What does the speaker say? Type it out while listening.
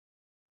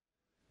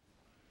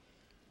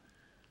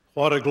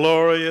What a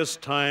glorious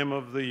time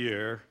of the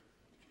year,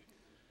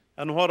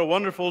 and what a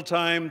wonderful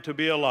time to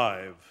be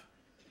alive,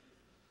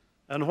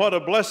 and what a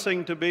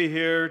blessing to be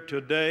here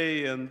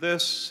today in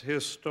this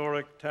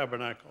historic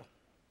tabernacle.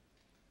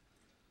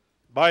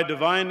 By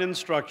divine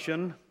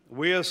instruction,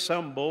 we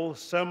assemble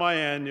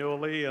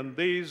semi-annually in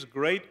these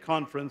great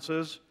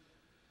conferences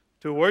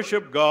to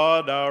worship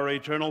God, our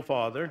eternal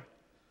Father,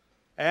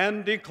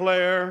 and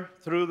declare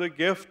through the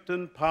gift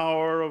and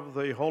power of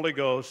the Holy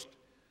Ghost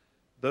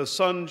the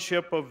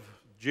sonship of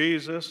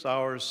Jesus,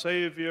 our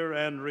Savior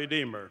and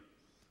Redeemer,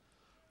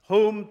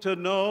 whom to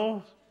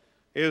know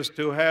is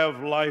to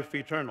have life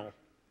eternal.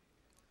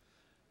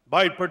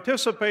 By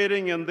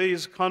participating in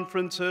these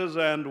conferences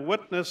and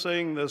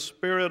witnessing the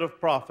spirit of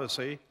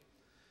prophecy,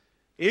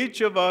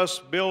 each of us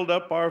build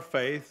up our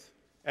faith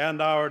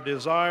and our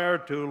desire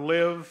to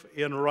live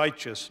in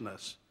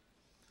righteousness.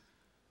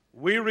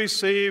 We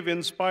receive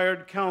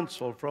inspired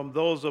counsel from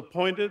those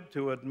appointed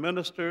to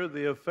administer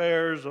the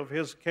affairs of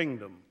His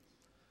kingdom,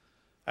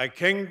 a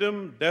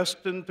kingdom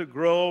destined to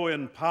grow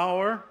in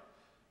power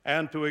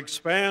and to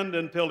expand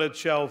until it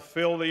shall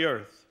fill the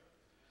earth.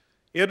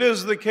 It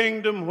is the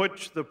kingdom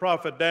which the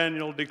prophet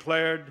Daniel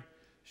declared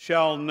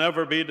shall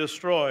never be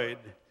destroyed.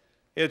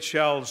 It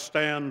shall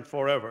stand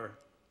forever.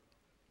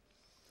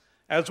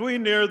 As we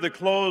near the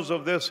close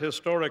of this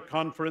historic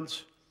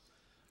conference,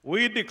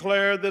 we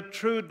declare that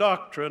true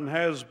doctrine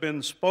has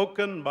been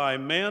spoken by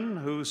men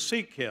who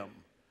seek Him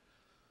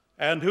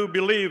and who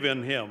believe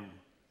in Him,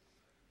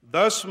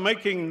 thus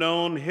making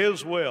known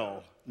His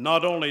will,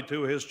 not only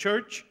to His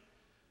church,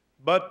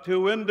 but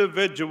to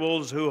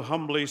individuals who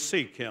humbly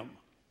seek Him.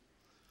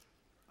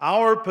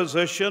 Our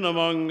position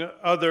among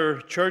other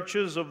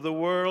churches of the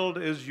world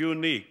is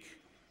unique.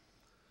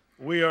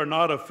 We are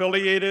not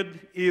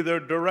affiliated either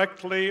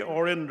directly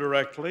or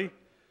indirectly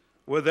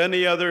with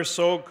any other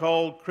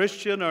so-called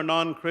Christian or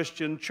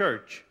non-Christian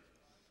church.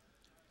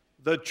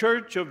 The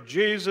Church of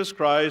Jesus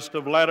Christ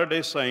of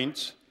Latter-day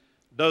Saints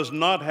does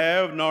not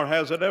have, nor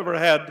has it ever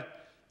had,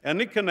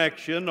 any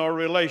connection or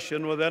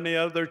relation with any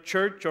other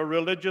church or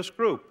religious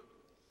group.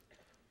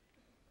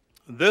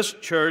 This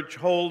church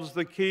holds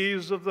the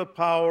keys of the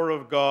power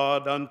of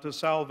God unto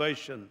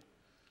salvation,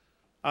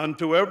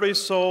 unto every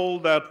soul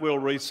that will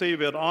receive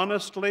it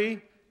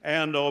honestly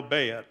and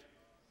obey it.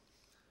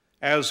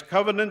 As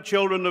covenant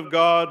children of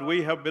God,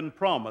 we have been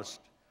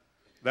promised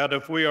that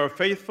if we are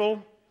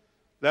faithful,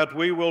 that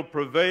we will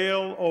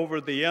prevail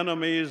over the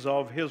enemies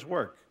of His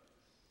work.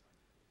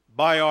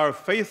 By our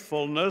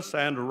faithfulness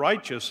and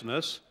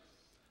righteousness,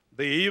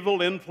 the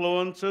evil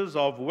influences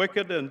of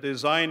wicked and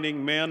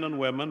designing men and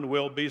women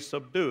will be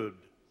subdued.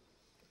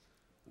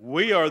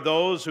 We are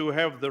those who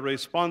have the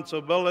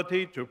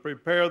responsibility to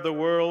prepare the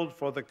world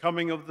for the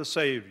coming of the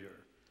Savior,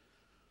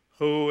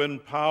 who in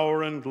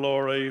power and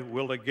glory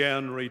will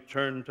again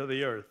return to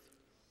the earth.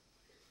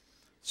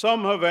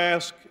 Some have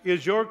asked,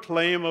 is your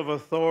claim of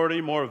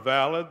authority more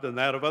valid than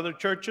that of other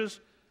churches?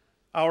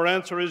 Our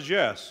answer is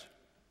yes.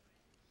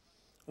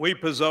 We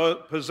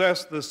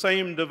possess the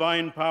same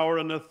divine power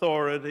and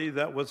authority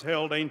that was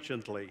held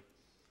anciently.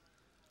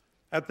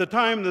 At the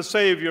time the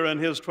Savior and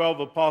His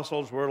 12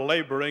 apostles were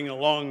laboring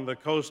along the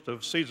coast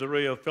of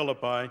Caesarea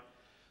Philippi,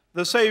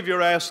 the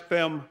Savior asked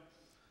them,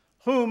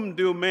 "Whom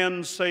do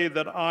men say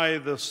that I,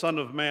 the Son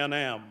of Man,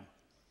 am?"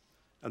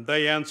 And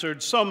they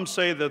answered, "Some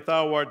say that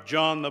thou art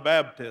John the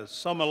Baptist,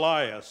 some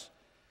Elias,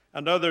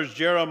 and others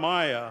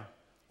Jeremiah,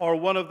 or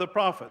one of the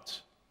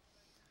prophets."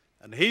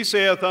 And He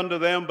saith unto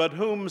them, "But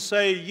whom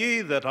say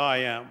ye that I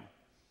am?"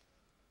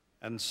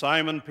 And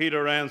Simon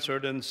Peter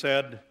answered and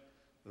said,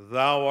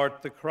 "Thou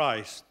art the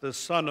Christ, the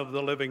Son of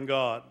the living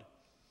God."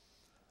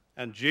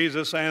 And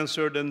Jesus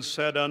answered and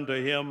said unto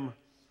him,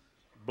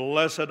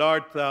 "Blessed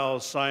art thou,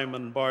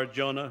 Simon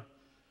Bar-Jonah,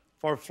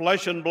 for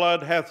flesh and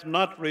blood hath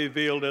not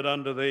revealed it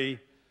unto thee,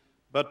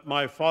 but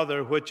my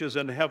Father which is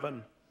in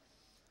heaven.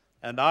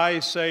 And I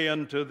say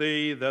unto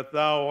thee that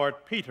thou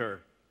art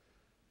Peter,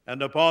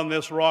 and upon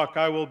this rock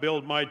I will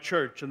build my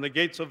church, and the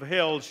gates of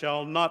hell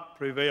shall not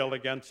prevail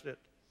against it.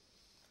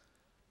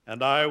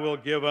 And I will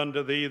give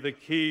unto thee the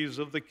keys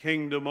of the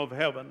kingdom of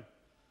heaven.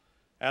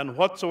 And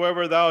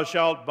whatsoever thou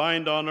shalt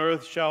bind on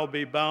earth shall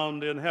be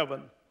bound in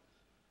heaven.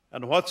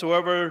 And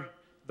whatsoever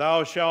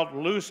thou shalt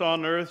loose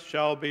on earth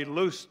shall be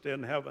loosed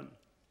in heaven."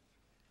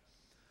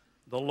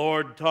 The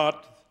Lord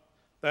taught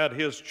that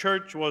His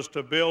church was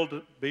to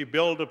be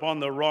built upon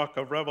the rock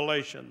of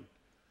revelation,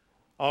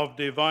 of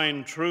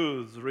divine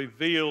truths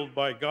revealed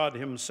by God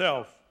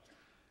Himself,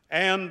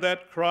 and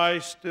that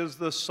Christ is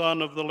the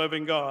Son of the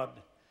living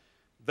God.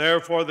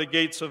 Therefore the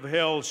gates of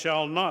hell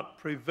shall not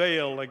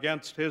prevail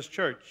against His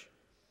church.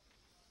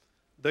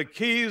 The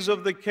keys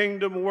of the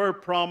kingdom were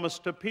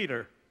promised to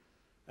Peter,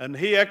 and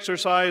he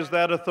exercised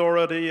that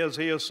authority as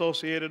he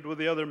associated with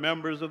the other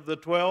members of the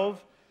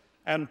 12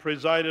 and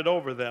presided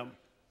over them.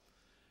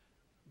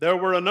 There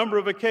were a number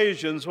of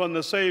occasions when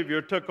the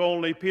Savior took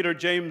only Peter,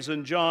 James,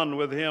 and John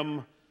with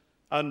Him,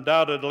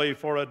 undoubtedly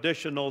for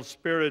additional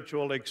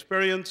spiritual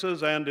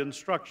experiences and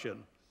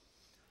instruction.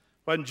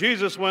 When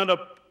Jesus went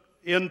up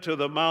into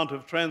the Mount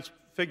of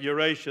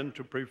Transfiguration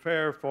to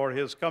prepare for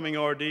his coming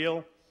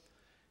ordeal,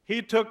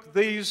 he took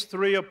these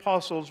 3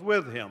 apostles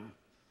with him,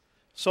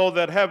 so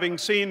that having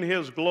seen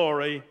his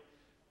glory,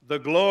 the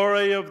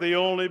glory of the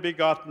only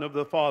begotten of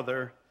the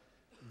Father,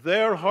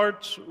 their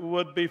hearts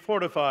would be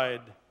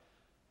fortified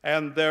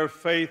and their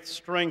faith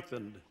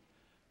strengthened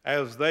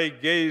as they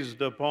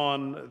gazed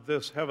upon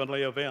this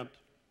heavenly event.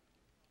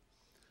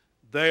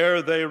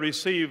 There they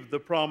received the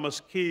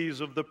promised keys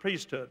of the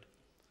priesthood.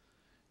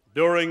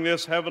 During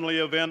this heavenly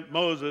event,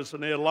 Moses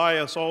and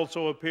Elias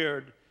also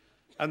appeared,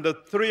 and the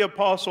 3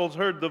 apostles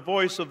heard the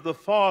voice of the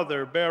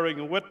Father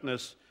bearing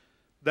witness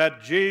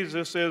that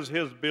Jesus is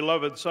his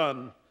beloved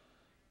Son,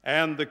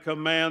 and the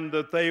command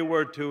that they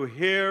were to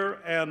hear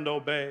and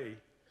obey.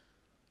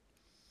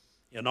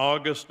 In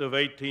August of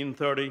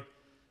 1830,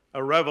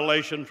 a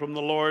revelation from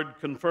the Lord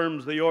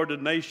confirms the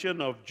ordination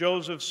of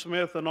Joseph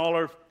Smith and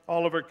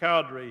Oliver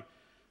Cowdery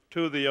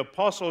to the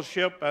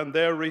apostleship and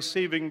their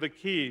receiving the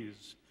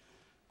keys.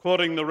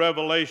 Quoting the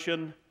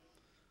revelation,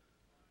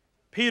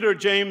 "Peter,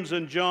 James,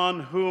 and John,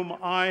 whom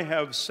I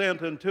have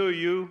sent unto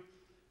you,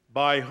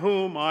 by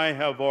whom I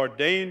have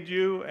ordained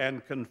you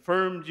and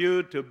confirmed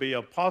you to be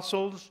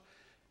apostles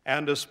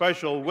and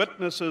especial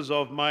witnesses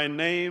of my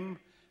name,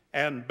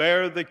 and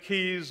bear the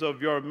keys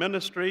of your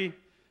ministry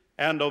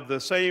and of the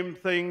same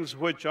things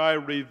which I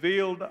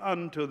revealed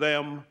unto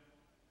them,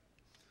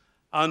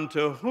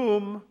 unto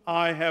whom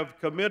I have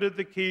committed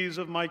the keys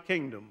of my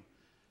kingdom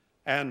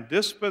and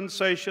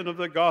dispensation of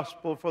the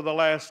gospel for the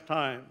last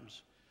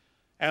times,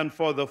 and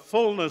for the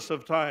fullness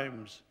of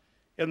times,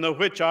 in the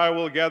which I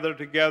will gather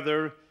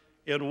together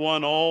in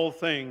one all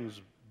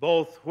things,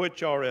 both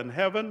which are in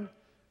heaven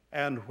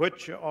and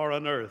which are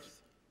on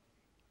earth."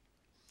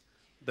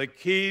 The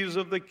keys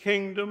of the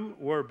kingdom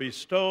were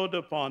bestowed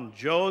upon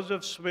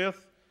Joseph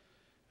Smith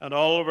and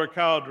Oliver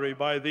Cowdery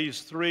by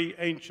these 3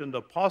 ancient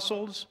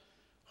apostles,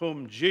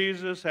 whom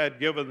Jesus had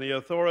given the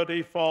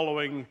authority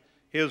following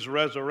his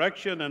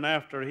resurrection and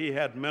after he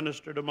had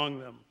ministered among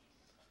them.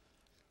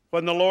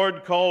 When the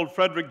Lord called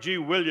Frederick G.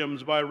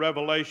 Williams by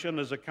revelation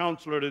as a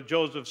counselor to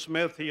Joseph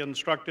Smith, he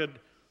instructed,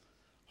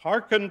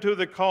 "Hearken to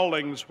the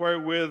callings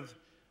wherewith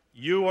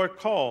you are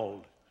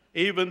called,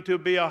 even to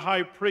be a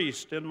high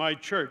priest in my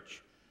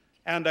church,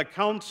 and a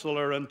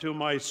counselor unto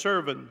my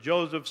servant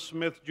Joseph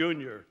Smith,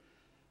 Jr.,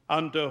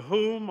 unto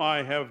whom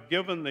I have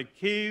given the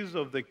keys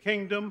of the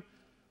kingdom,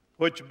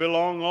 which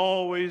belong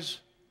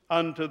always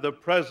unto the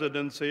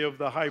presidency of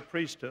the high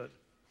priesthood."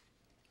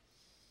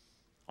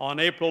 On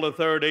April the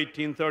 3rd,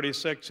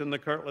 1836, in the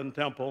Kirtland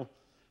Temple,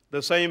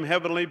 the same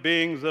heavenly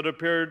beings that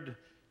appeared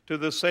to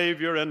the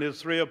Savior and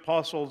his 3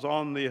 apostles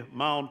on the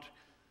Mount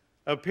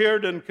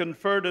appeared and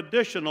conferred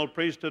additional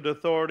priesthood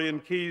authority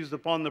and keys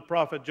upon the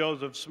prophet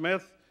Joseph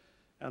Smith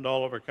and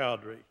Oliver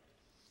Cowdery.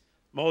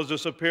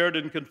 Moses appeared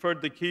and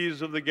conferred the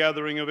keys of the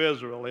gathering of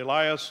Israel.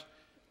 Elias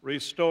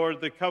restored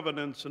the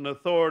covenants and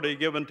authority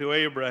given to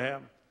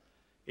Abraham.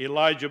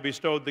 Elijah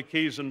bestowed the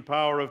keys and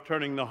power of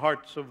turning the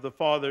hearts of the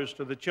fathers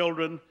to the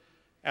children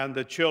and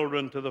the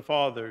children to the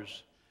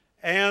fathers,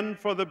 and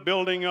for the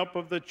building up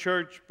of the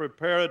church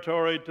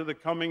preparatory to the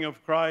coming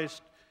of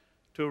Christ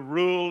to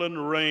rule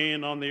and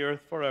reign on the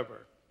earth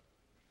forever.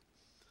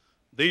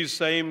 These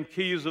same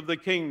keys of the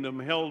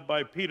kingdom held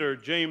by Peter,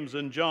 James,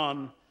 and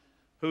John,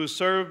 who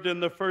served in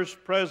the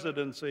first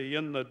presidency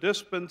in the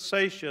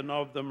dispensation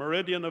of the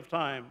meridian of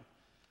time,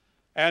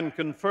 and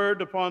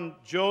conferred upon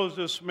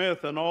Joseph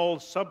Smith and all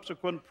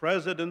subsequent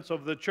presidents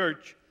of the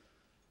church,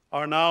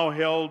 are now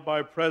held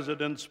by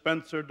President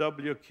Spencer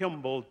W.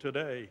 Kimball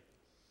today.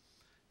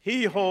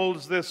 He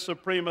holds this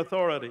supreme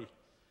authority.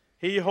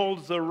 He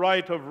holds the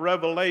right of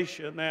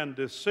revelation and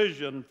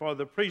decision for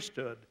the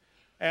priesthood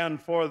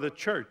and for the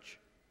church.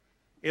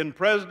 In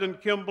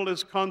President Kimball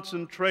is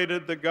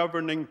concentrated the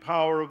governing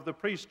power of the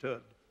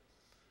priesthood.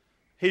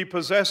 He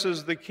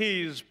possesses the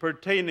keys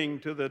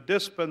pertaining to the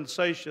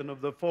dispensation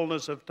of the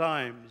fullness of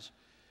times,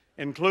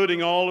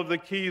 including all of the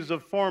keys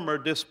of former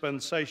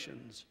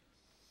dispensations.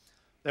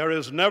 There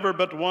is never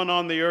but one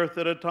on the earth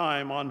at a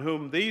time on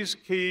whom these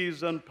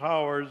keys and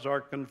powers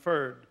are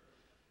conferred.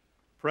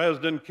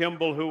 President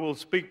Kimball, who will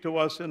speak to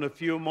us in a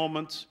few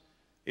moments,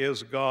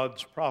 is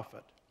God's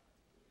prophet.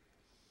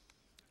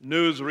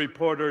 News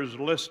reporters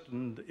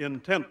listened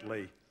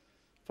intently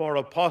for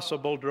a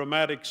possible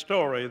dramatic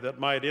story that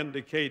might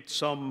indicate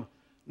some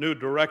new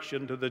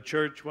direction to the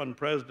church when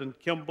President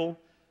Kimball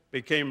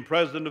became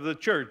president of the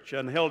church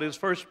and held his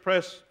first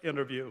press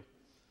interview.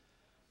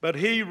 But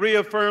he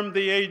reaffirmed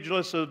the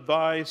ageless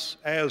advice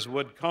as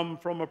would come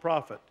from a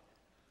prophet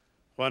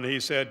when he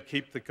said,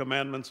 "Keep the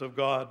commandments of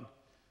God,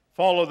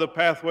 follow the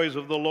pathways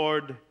of the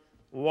Lord,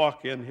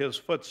 walk in his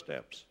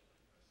footsteps."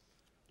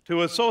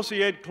 To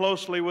associate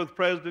closely with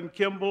President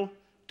Kimball,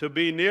 to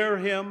be near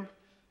him,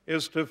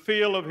 is to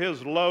feel of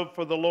his love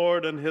for the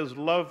Lord and his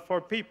love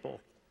for people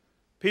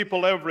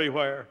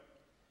everywhere.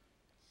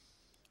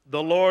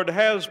 The Lord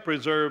has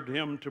preserved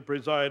him to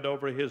preside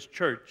over his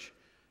church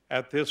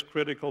at this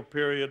critical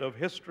period of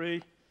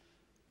history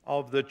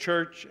of the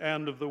church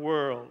and of the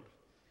world.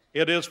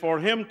 It is for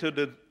him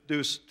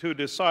to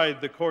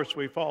decide the course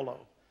we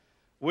follow.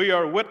 We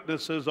are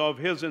witnesses of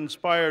his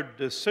inspired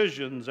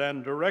decisions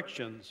and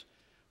directions,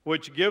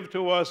 which give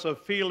to us a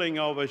feeling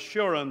of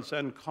assurance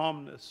and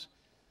calmness.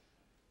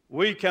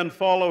 We can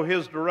follow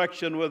his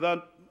direction with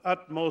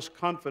utmost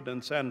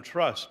confidence and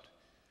trust,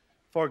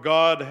 for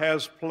God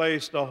has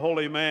placed a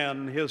holy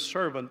man, his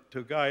servant,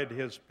 to guide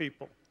his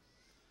people.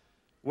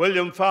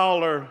 William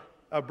Fowler,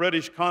 a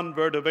British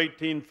convert of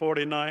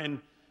 1849,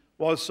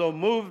 was so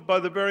moved by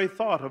the very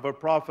thought of a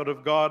prophet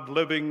of God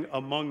living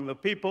among the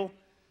people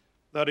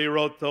that he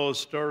wrote those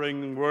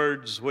stirring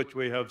words which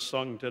we have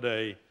sung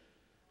today.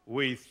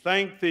 We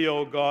thank thee,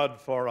 O God,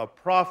 for a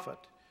prophet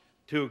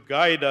to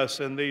guide us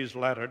in these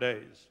latter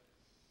days.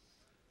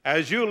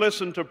 As you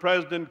listen to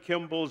President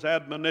Kimball's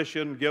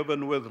admonition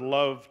given with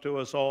love to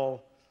us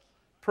all,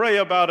 pray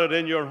about it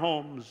in your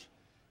homes,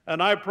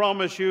 and I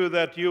promise you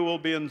that you will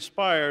be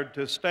inspired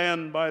to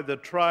stand by the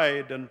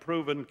tried and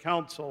proven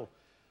counsel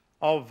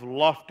of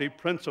lofty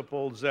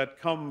principles that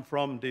come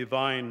from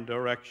divine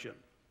direction.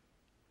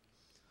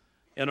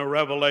 In a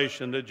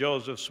revelation to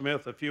Joseph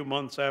Smith a few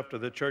months after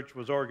the church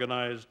was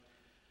organized,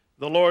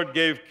 the Lord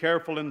gave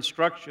careful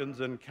instructions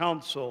and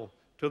counsel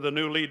to the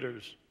new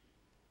leaders.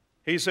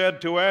 He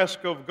said to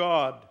ask of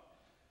God,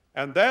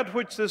 and that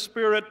which the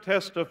Spirit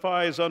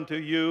testifies unto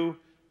you,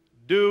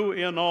 do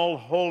in all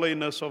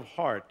holiness of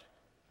heart.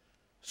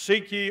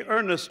 Seek ye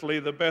earnestly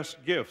the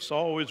best gifts,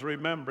 always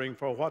remembering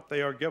for what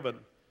they are given.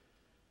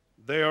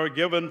 They are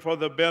given for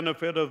the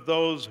benefit of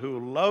those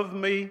who love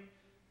me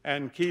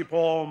and keep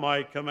all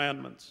my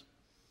commandments.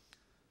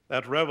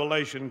 That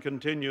revelation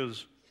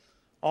continues,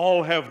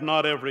 all have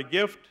not every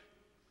gift,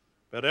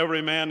 but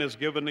every man is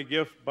given a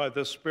gift by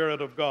the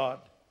Spirit of God.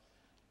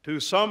 To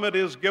some it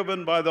is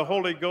given by the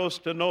Holy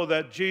Ghost to know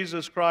that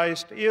Jesus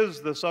Christ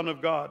is the Son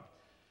of God.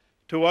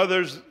 To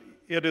others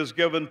it is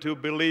given to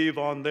believe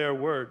on their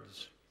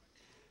words.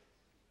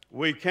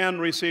 We can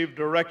receive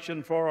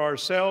direction for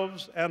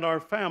ourselves and our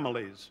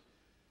families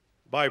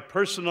by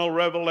personal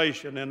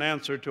revelation in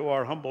answer to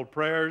our humble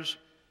prayers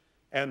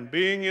and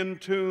being in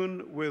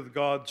tune with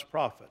God's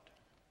prophet.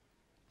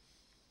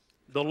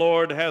 The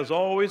Lord has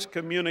always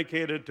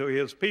communicated to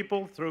his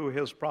people through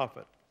his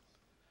prophet.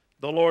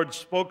 The Lord's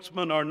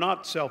spokesmen are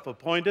not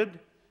self-appointed,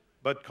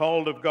 but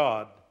called of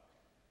God.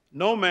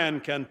 No man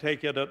can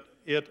take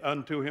it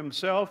unto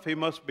himself. He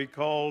must be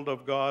called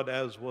of God,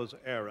 as was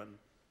Aaron.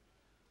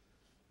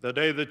 The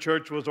day the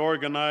church was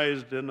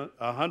organized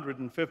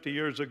 150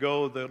 years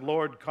ago, the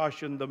Lord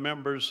cautioned the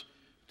members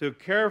to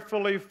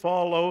carefully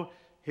follow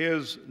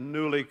his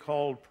newly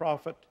called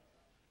prophet.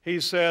 He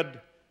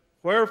said,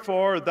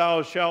 wherefore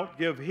thou shalt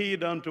give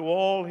heed unto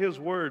all his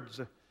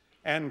words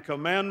and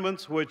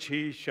commandments which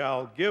he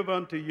shall give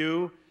unto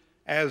you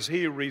as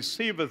he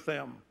receiveth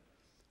them,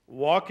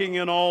 walking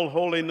in all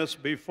holiness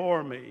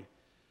before me.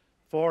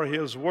 For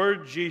his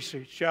words ye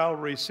shall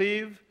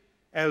receive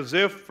as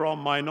if from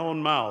mine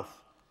own mouth,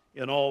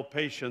 in all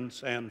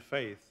patience and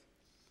faith.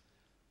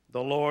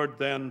 The Lord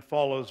then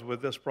follows with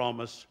this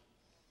promise,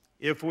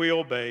 if we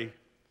obey,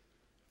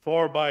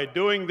 for by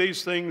doing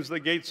these things the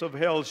gates of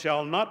hell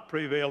shall not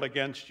prevail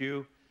against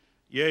you.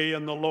 Yea,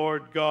 and the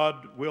Lord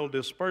God will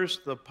disperse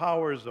the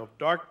powers of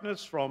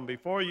darkness from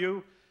before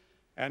you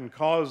and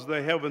cause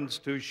the heavens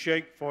to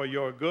shake for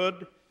your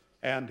good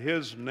and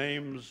his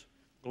name's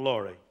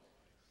glory.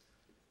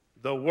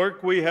 The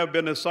work we have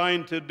been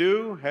assigned to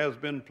do has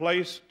been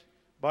placed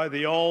by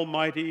the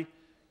Almighty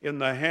in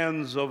the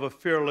hands of a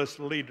fearless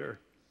leader.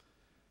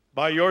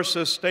 By your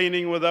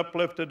sustaining with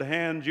uplifted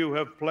hand, you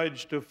have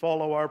pledged to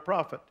follow our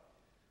prophet.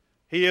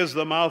 He is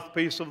the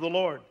mouthpiece of the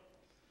Lord.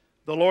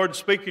 The Lord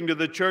speaking to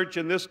the church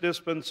in this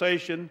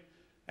dispensation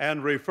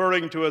and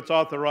referring to its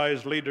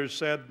authorized leaders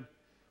said,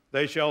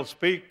 they shall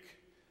speak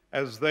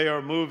as they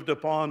are moved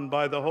upon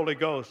by the Holy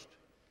Ghost.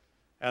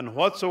 And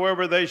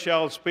whatsoever they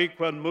shall speak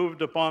when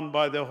moved upon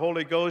by the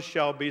Holy Ghost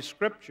shall be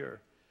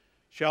scripture,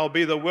 shall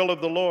be the will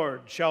of the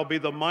Lord, shall be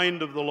the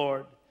mind of the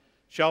Lord,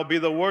 shall be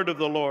the word of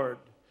the Lord,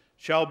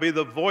 shall be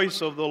the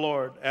voice of the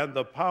Lord, and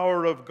the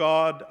power of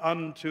God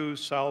unto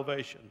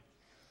salvation.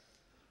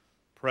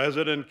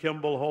 President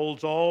Kimball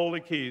holds all the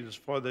keys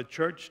for the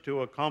church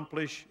to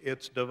accomplish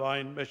its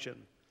divine mission,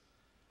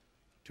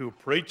 to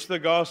preach the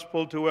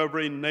gospel to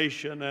every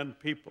nation and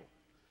people,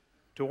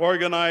 to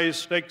organize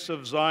stakes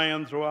of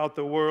Zion throughout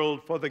the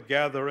world for the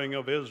gathering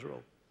of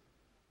Israel,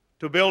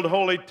 to build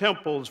holy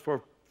temples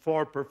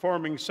for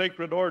performing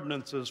sacred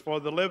ordinances for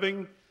the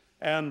living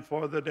and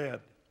for the dead.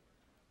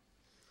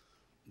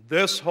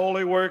 This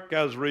holy work,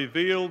 as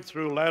revealed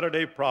through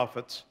latter-day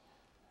prophets,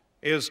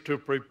 is to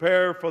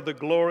prepare for the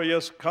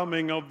glorious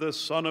coming of the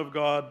Son of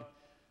God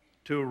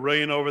to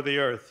reign over the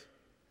earth.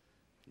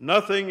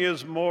 Nothing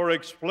is more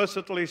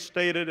explicitly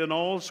stated in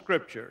all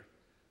Scripture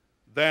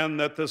than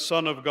that the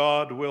Son of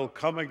God will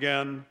come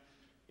again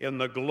in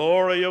the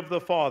glory of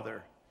the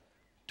Father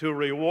to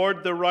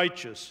reward the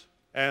righteous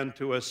and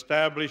to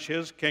establish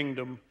his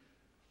kingdom,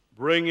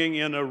 bringing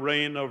in a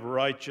reign of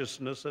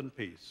righteousness and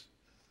peace.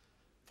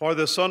 For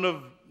the Son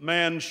of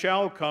Man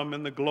shall come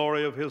in the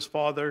glory of his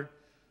Father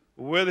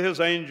with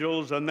his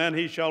angels, and then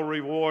he shall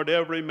reward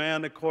every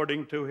man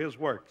according to his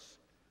works.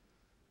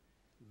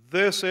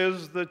 This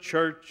is the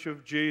church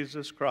of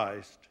Jesus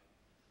Christ,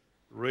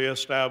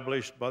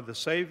 reestablished by the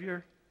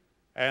Savior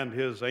and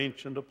his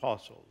ancient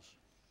apostles.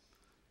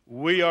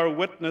 We are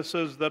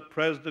witnesses that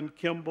President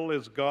Kimball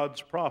is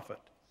God's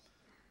prophet,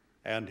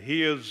 and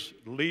he is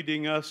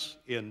leading us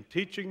in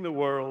teaching the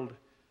world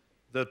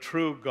the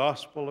true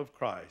gospel of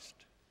Christ.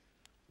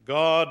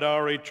 God,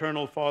 our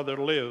eternal Father,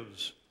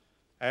 lives,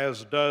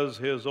 as does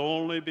his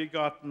only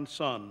begotten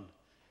Son,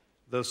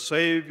 the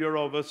Savior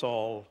of us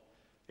all,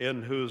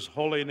 in whose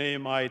holy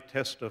name I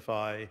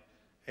testify.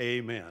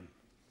 Amen.